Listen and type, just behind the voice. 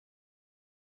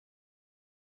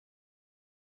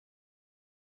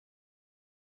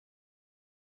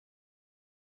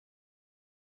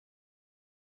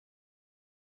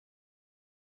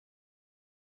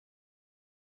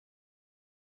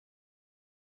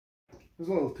There's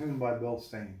a little tune by Bill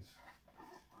Staines.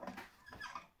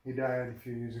 He died a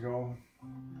few years ago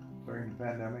during the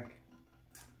pandemic.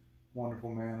 Wonderful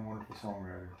man, wonderful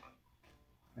songwriter.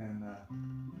 And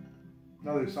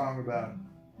another song about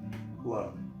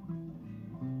love.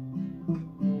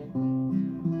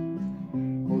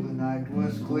 Oh, the night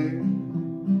was clear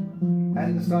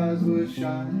and the stars were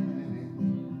shining.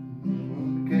 The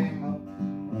moon came up,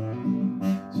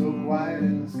 so quiet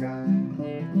in the sky.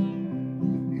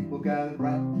 The people gathered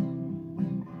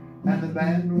round and the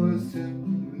band was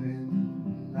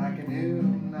tuning. I can hear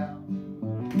them now,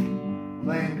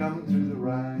 playing Coming Through the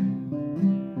Ride.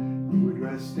 You were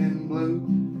dressed in blue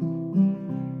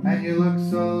and you looked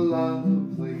so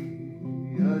lovely,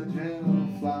 a gentle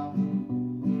flower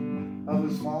of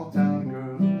a small town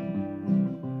girl.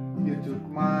 You took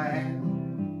my hand,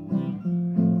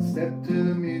 stepped to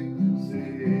the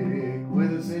music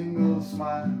with a single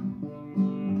smile.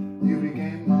 You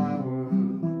became my world,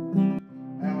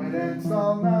 and we danced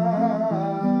all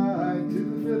night to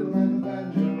the fiddle and the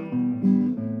banjo.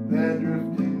 Their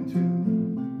drifting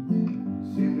tune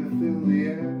seemed to fill the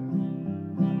air.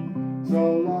 So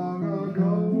long ago,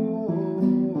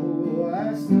 I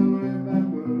still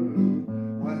remember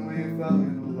when we fell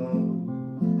in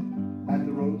love at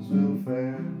the Roseville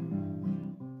Fair.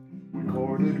 We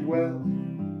courted well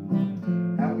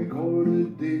and we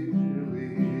courted dearly.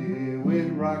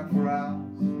 We'd rock for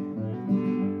hours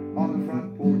on the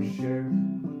front porch chair.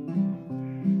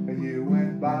 A year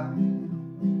went by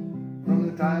from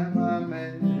the time I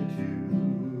met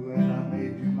you, and I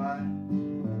made you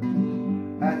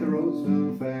mine at the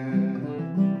Roseville Fair.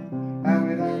 And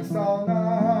we danced all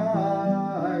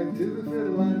night to the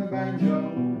fiddle and the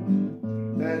banjo.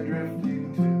 That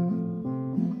drifting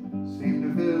tune seemed to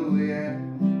fill the air.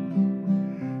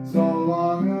 So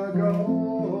long ago,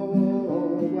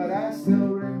 but I still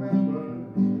remember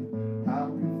how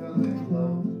we fell in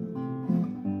love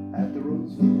at the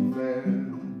Roseville Fair.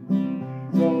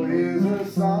 So here's a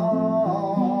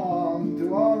song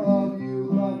to all of you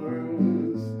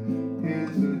lovers.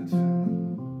 Here's a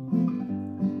tune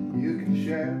you can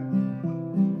share.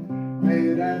 May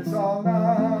you dance all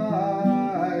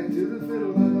night to the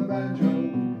fiddle and the banjo,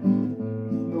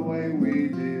 the way we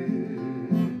did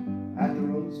at the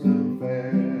Roseville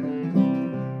Fair.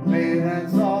 May you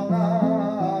dance all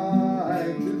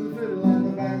night to the fiddle and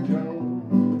the banjo,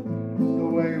 the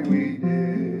way we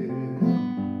did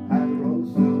at the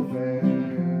Roseville Fair.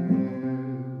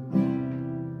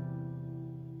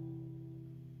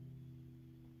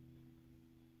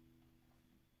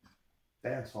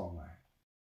 Dance all night.